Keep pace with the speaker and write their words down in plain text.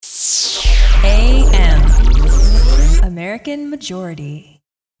American Majority.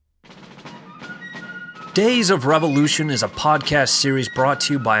 Days of Revolution is a podcast series brought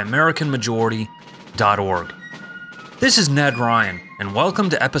to you by AmericanMajority.org. This is Ned Ryan, and welcome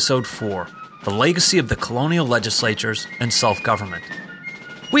to Episode 4, The Legacy of the Colonial Legislatures and Self-Government.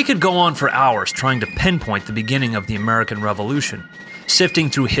 We could go on for hours trying to pinpoint the beginning of the American Revolution, sifting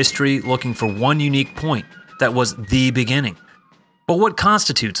through history looking for one unique point that was the beginning. But what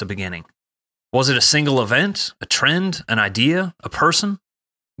constitutes a beginning? Was it a single event, a trend, an idea, a person?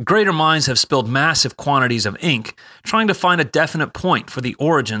 Greater minds have spilled massive quantities of ink trying to find a definite point for the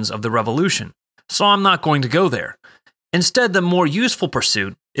origins of the revolution, so I'm not going to go there. Instead, the more useful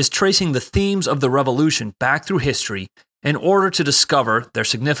pursuit is tracing the themes of the revolution back through history in order to discover their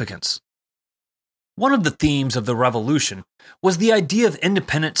significance. One of the themes of the revolution was the idea of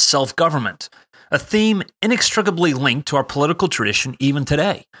independent self-government, a theme inextricably linked to our political tradition even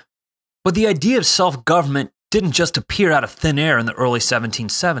today. But the idea of self-government didn't just appear out of thin air in the early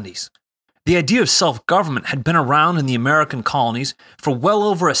 1770s. The idea of self-government had been around in the American colonies for well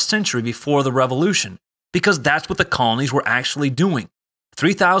over a century before the Revolution, because that's what the colonies were actually doing.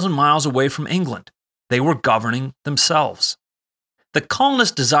 3,000 miles away from England, they were governing themselves. The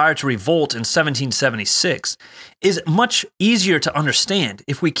colonists' desire to revolt in 1776 is much easier to understand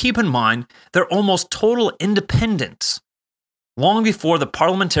if we keep in mind their almost total independence long before the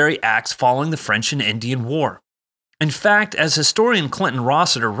parliamentary acts following the French and Indian War. In fact, as historian Clinton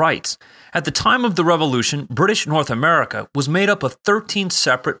Rossiter writes, at the time of the Revolution, British North America was made up of 13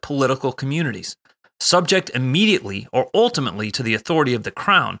 separate political communities, subject immediately or ultimately to the authority of the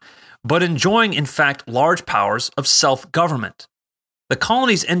Crown, but enjoying in fact large powers of self-government. The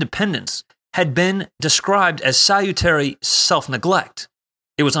colony's independence had been described as salutary self-neglect.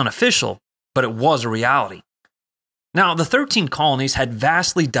 It was unofficial, but it was a reality. Now, the 13 colonies had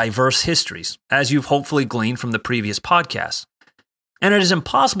vastly diverse histories, as you've hopefully gleaned from the previous podcasts. And it is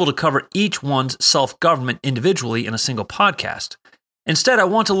impossible to cover each one's self-government individually in a single podcast. Instead, I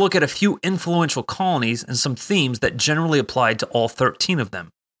want to look at a few influential colonies and some themes that generally applied to all 13 of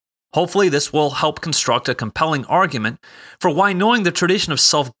them. Hopefully, this will help construct a compelling argument for why knowing the tradition of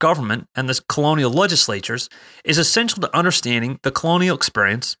self-government and the colonial legislatures is essential to understanding the colonial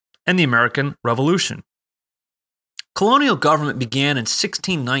experience and the American Revolution. Colonial government began in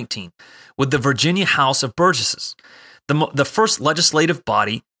 1619 with the Virginia House of Burgesses, the first legislative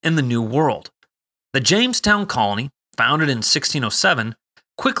body in the New World. The Jamestown colony, founded in 1607,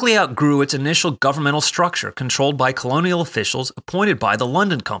 quickly outgrew its initial governmental structure controlled by colonial officials appointed by the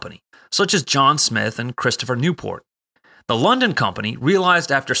London Company, such as John Smith and Christopher Newport. The London Company realized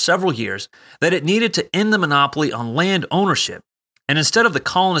after several years that it needed to end the monopoly on land ownership, and instead of the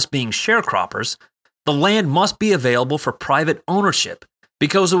colonists being sharecroppers, the land must be available for private ownership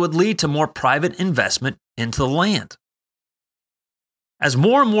because it would lead to more private investment into the land. As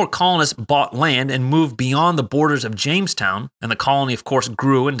more and more colonists bought land and moved beyond the borders of Jamestown, and the colony, of course,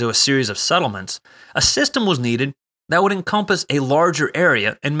 grew into a series of settlements, a system was needed that would encompass a larger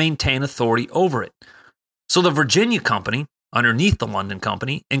area and maintain authority over it. So the Virginia Company, underneath the London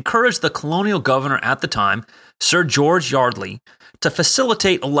Company, encouraged the colonial governor at the time, Sir George Yeardley, to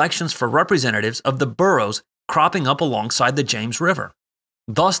facilitate elections for representatives of the boroughs cropping up alongside the James River.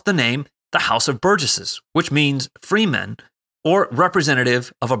 Thus the name, the House of Burgesses, which means freemen or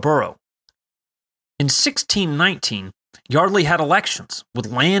representative of a borough. In 1619, Yeardley had elections,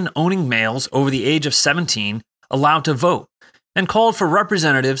 with land-owning males over the age of 17 allowed to vote, and called for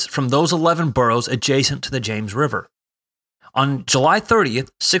representatives from those 11 boroughs adjacent to the James River. On July 30th,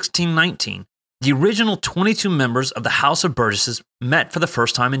 1619, the original 22 members of the House of Burgesses met for the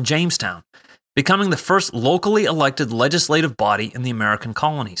first time in Jamestown, becoming the first locally elected legislative body in the American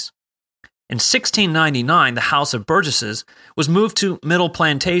colonies. In 1699, the House of Burgesses was moved to Middle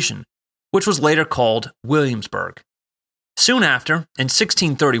Plantation, which was later called Williamsburg. Soon after, in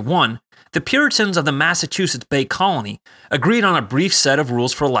 1631, the Puritans of the Massachusetts Bay Colony agreed on a brief set of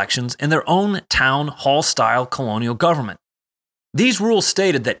rules for elections in their own town hall-style colonial government. These rules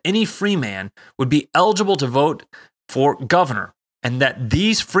stated that any free man would be eligible to vote for governor, and that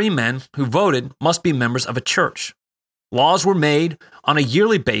these free men who voted must be members of a church. Laws were made on a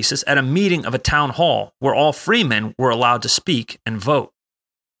yearly basis at a meeting of a town hall where all free men were allowed to speak and vote.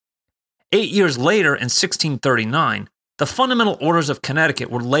 8 years later, in 1639, the Fundamental Orders of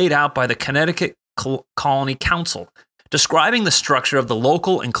Connecticut were laid out by the Connecticut Colony Council, describing the structure of the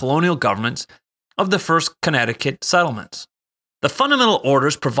local and colonial governments of the first Connecticut settlements. The Fundamental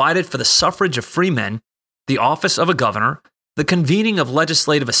Orders provided for the suffrage of free men, the office of a governor, the convening of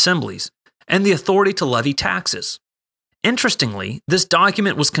legislative assemblies, and the authority to levy taxes. Interestingly, this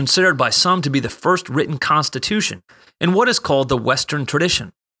document was considered by some to be the first written constitution in what is called the Western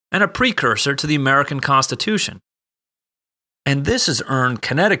tradition, and a precursor to the American Constitution. And this has earned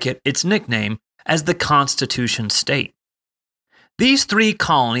Connecticut its nickname as the Constitution State. These 3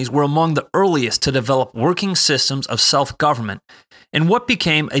 colonies were among the earliest to develop working systems of self-government in what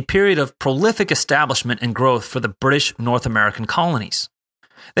became a period of prolific establishment and growth for the British North American colonies.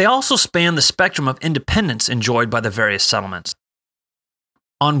 They also spanned the spectrum of independence enjoyed by the various settlements.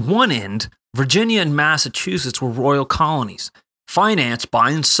 On one end, Virginia and Massachusetts were royal colonies, financed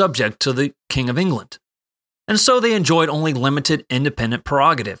by and subject to the King of England, and so they enjoyed only limited independent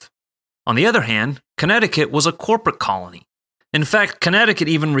prerogative. On the other hand, Connecticut was a corporate colony. In fact, Connecticut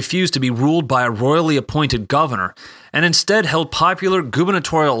even refused to be ruled by a royally appointed governor and instead held popular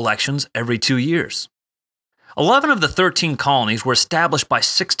gubernatorial elections every 2 years. 11 of the 13 colonies were established by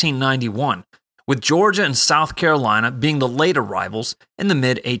 1691, with Georgia and South Carolina being the late arrivals in the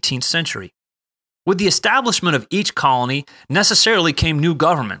mid-18th century. With the establishment of each colony necessarily came new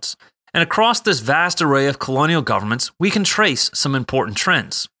governments, and across this vast array of colonial governments, we can trace some important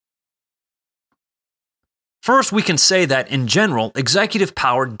trends. First, we can say that, in general, executive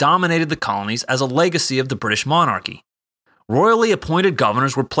power dominated the colonies as a legacy of the British monarchy. Royally appointed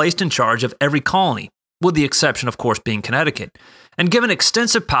governors were placed in charge of every colony, with the exception, of course, being Connecticut, and given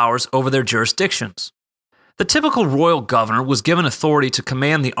extensive powers over their jurisdictions. The typical royal governor was given authority to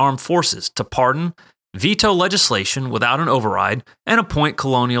command the armed forces, to pardon, veto legislation without an override, and appoint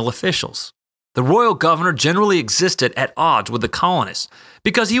colonial officials. The royal governor generally existed at odds with the colonists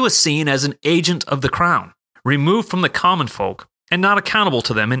because he was seen as an agent of the crown, removed from the common folk, and not accountable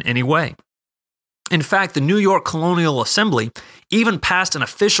to them in any way. In fact, the New York Colonial Assembly even passed an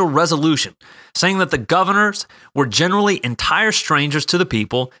official resolution saying that the governors were generally entire strangers to the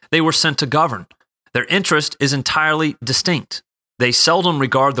people they were sent to govern. Their interest is entirely distinct. They seldom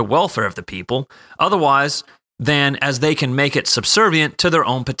regard the welfare of the people, otherwise than as they can make it subservient to their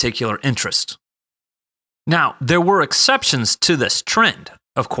own particular interest. Now, there were exceptions to this trend,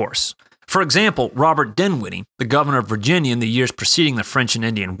 of course. For example, Robert Dinwiddie, the governor of Virginia in the years preceding the French and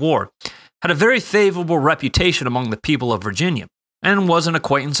Indian War, had a very favorable reputation among the people of Virginia and was an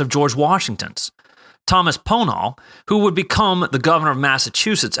acquaintance of George Washington's. Thomas Pownall, who would become the governor of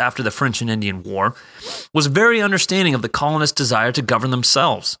Massachusetts after the French and Indian War, was very understanding of the colonists' desire to govern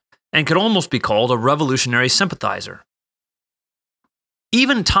themselves and could almost be called a revolutionary sympathizer.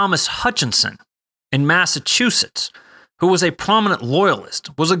 Even Thomas Hutchinson in Massachusetts, who was a prominent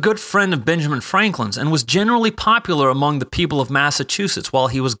loyalist, was a good friend of Benjamin Franklin's and was generally popular among the people of Massachusetts while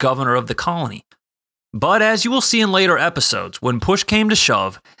he was governor of the colony. But as you will see in later episodes, when push came to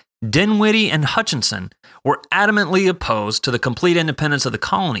shove, Dinwiddie and Hutchinson were adamantly opposed to the complete independence of the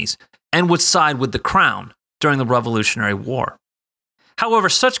colonies and would side with the crown during the Revolutionary War. However,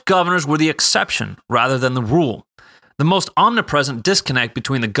 such governors were the exception rather than the rule. The most omnipresent disconnect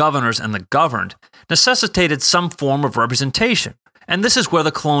between the governors and the governed necessitated some form of representation, and this is where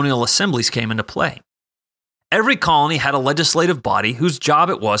the colonial assemblies came into play. Every colony had a legislative body whose job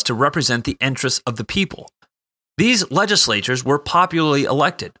it was to represent the interests of the people. These legislatures were popularly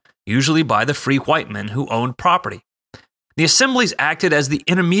elected, usually by the free white men who owned property. The assemblies acted as the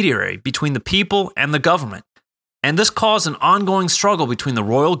intermediary between the people and the government, and this caused an ongoing struggle between the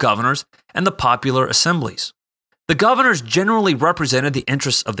royal governors and the popular assemblies. The governors generally represented the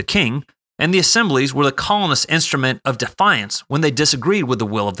interests of the king, and the assemblies were the colonists' instrument of defiance when they disagreed with the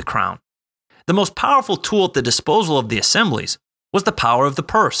will of the crown. The most powerful tool at the disposal of the assemblies was the power of the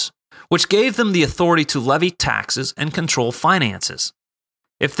purse, which gave them the authority to levy taxes and control finances.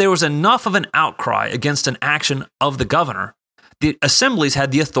 If there was enough of an outcry against an action of the governor, the assemblies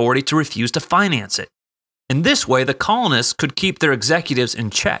had the authority to refuse to finance it. In this way, the colonists could keep their executives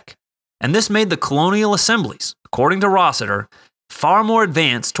in check, and this made the colonial assemblies, according to Rossiter, far more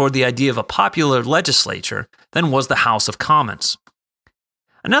advanced toward the idea of a popular legislature than was the House of Commons.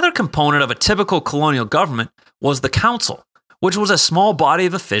 Another component of a typical colonial government was the council, which was a small body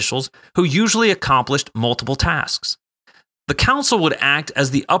of officials who usually accomplished multiple tasks. The council would act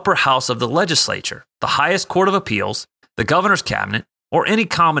as the upper house of the legislature, the highest court of appeals, the governor's cabinet, or any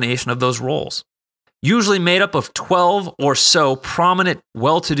combination of those roles. Usually made up of 12 or so prominent,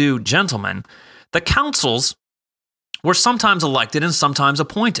 well-to-do gentlemen, the councils were sometimes elected and sometimes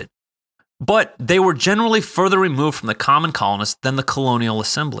appointed, but they were generally further removed from the common colonists than the colonial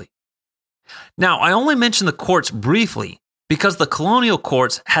assembly. Now, I only mention the courts briefly because the colonial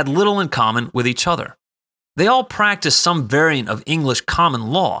courts had little in common with each other. They all practiced some variant of English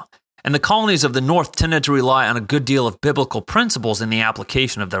common law, and the colonies of the North tended to rely on a good deal of biblical principles in the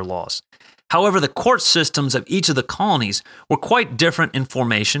application of their laws. However, the court systems of each of the colonies were quite different in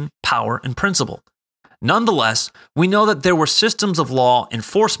formation, power, and principle. Nonetheless, we know that there were systems of law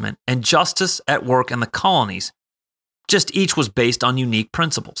enforcement and justice at work in the colonies, just each was based on unique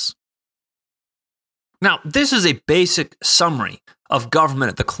principles. Now, this is a basic summary of government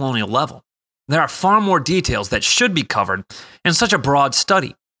at the colonial level. There are far more details that should be covered in such a broad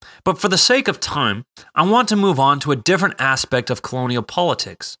study, but for the sake of time, I want to move on to a different aspect of colonial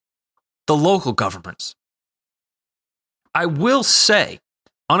politics: the local governments. I will say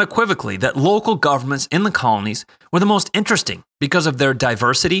unequivocally that local governments in the colonies were the most interesting because of their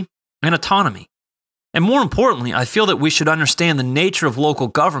diversity and autonomy. And more importantly, I feel that we should understand the nature of local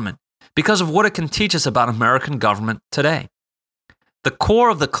government because of what it can teach us about American government today. The core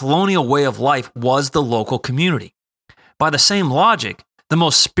of the colonial way of life was the local community. By the same logic, the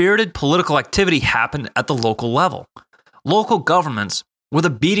most spirited political activity happened at the local level. Local governments were the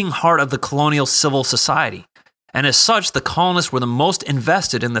beating heart of the colonial civil society, and as such, the colonists were the most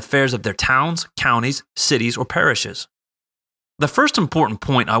invested in the affairs of their towns, counties, cities, or parishes. The first important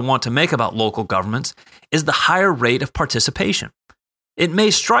point I want to make about local governments is the higher rate of participation. It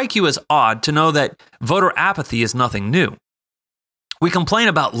may strike you as odd to know that voter apathy is nothing new. We complain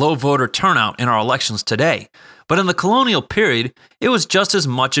about low voter turnout in our elections today, but in the colonial period, it was just as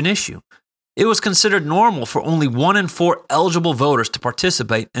much an issue. It was considered normal for only 1 in 4 eligible voters to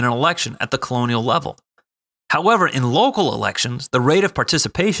participate in an election at the colonial level. However, in local elections, the rate of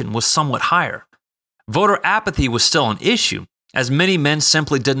participation was somewhat higher. Voter apathy was still an issue, as many men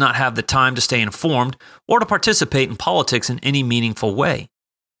simply did not have the time to stay informed or to participate in politics in any meaningful way.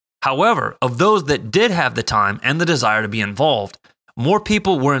 However, of those that did have the time and the desire to be involved, more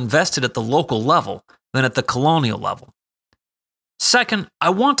people were invested at the local level than at the colonial level. Second, I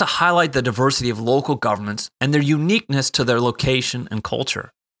want to highlight the diversity of local governments and their uniqueness to their location and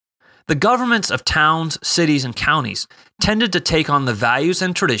culture. The governments of towns, cities, and counties tended to take on the values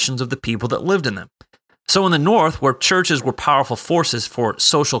and traditions of the people that lived in them. So in the North, where churches were powerful forces for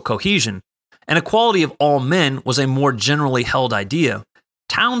social cohesion, and equality of all men was a more generally held idea,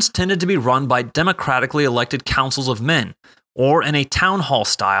 towns tended to be run by democratically elected councils of men, or in a town hall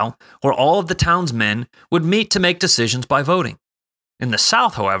style where all of the town's men would meet to make decisions by voting. In the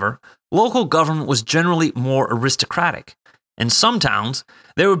South, however, local government was generally more aristocratic. In some towns,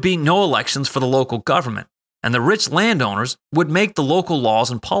 there would be no elections for the local government, and the rich landowners would make the local laws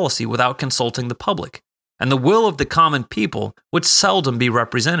and policy without consulting the public, and the will of the common people would seldom be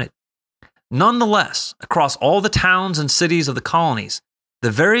represented. Nonetheless, across all the towns and cities of the colonies, the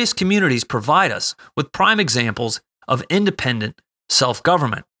various communities provide us with prime examples of independent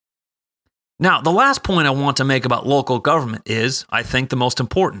self-government. Now, the last point I want to make about local government is, I think, the most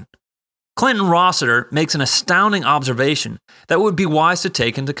important. Clinton Rossiter makes an astounding observation that would be wise to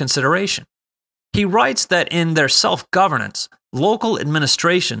take into consideration. He writes that in their self-governance, local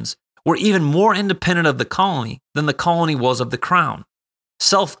administrations were even more independent of the colony than the colony was of the crown.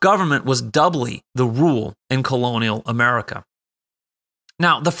 Self-government was doubly the rule in colonial America.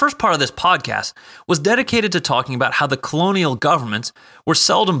 Now, the first part of this podcast was dedicated to talking about how the colonial governments were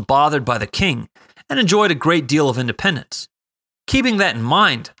seldom bothered by the king and enjoyed a great deal of independence. Keeping that in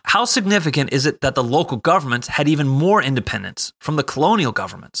mind, how significant is it that the local governments had even more independence from the colonial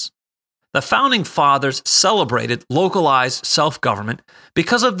governments? The Founding Fathers celebrated localized self-government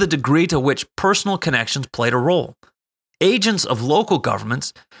because of the degree to which personal connections played a role. Agents of local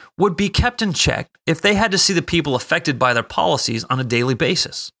governments would be kept in check if they had to see the people affected by their policies on a daily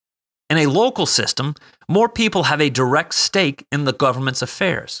basis. In a local system, more people have a direct stake in the government's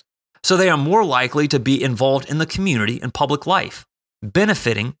affairs, so they are more likely to be involved in the community and public life,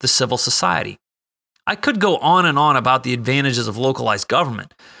 benefiting the civil society. I could go on and on about the advantages of localized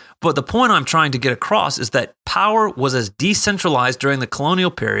government, but the point I'm trying to get across is that power was as decentralized during the colonial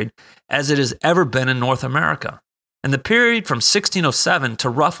period as it has ever been in North America. And the period from 1607 to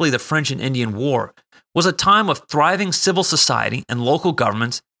roughly the French and Indian War was a time of thriving civil society and local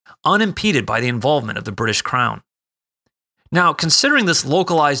governments unimpeded by the involvement of the British Crown. Now, considering this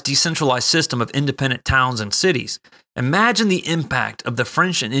localized, decentralized system of independent towns and cities, imagine the impact of the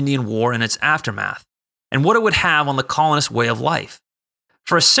French and Indian War and its aftermath, and what it would have on the colonists' way of life.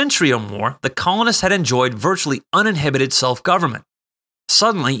 For a century or more, the colonists had enjoyed virtually uninhibited self-government.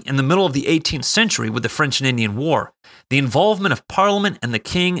 Suddenly, in the middle of the 18th century with the French and Indian War, the involvement of Parliament and the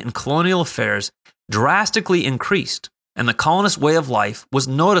king in colonial affairs drastically increased, and the colonists' way of life was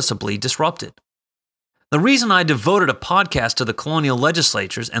noticeably disrupted. The reason I devoted a podcast to the colonial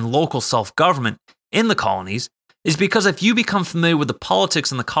legislatures and local self-government in the colonies is because if you become familiar with the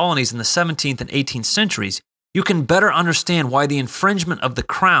politics in the colonies in the 17th and 18th centuries, you can better understand why the infringement of the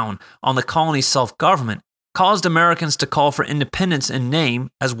Crown on the colony's self-government caused Americans to call for independence in name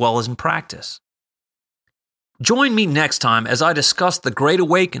as well as in practice. Join me next time as I discuss the Great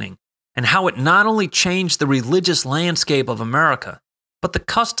Awakening and how it not only changed the religious landscape of America, but the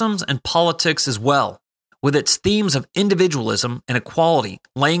customs and politics as well, with its themes of individualism and equality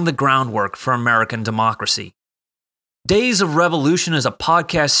laying the groundwork for American democracy. Days of Revolution is a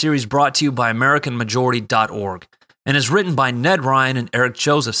podcast series brought to you by AmericanMajority.org and is written by Ned Ryan and Eric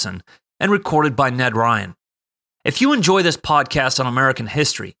Josephson and recorded by Ned Ryan. If you enjoy this podcast on American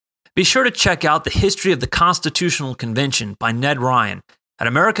history, be sure to check out The History of the Constitutional Convention by Ned Ryan at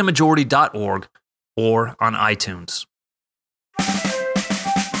AmericanMajority.org or on iTunes.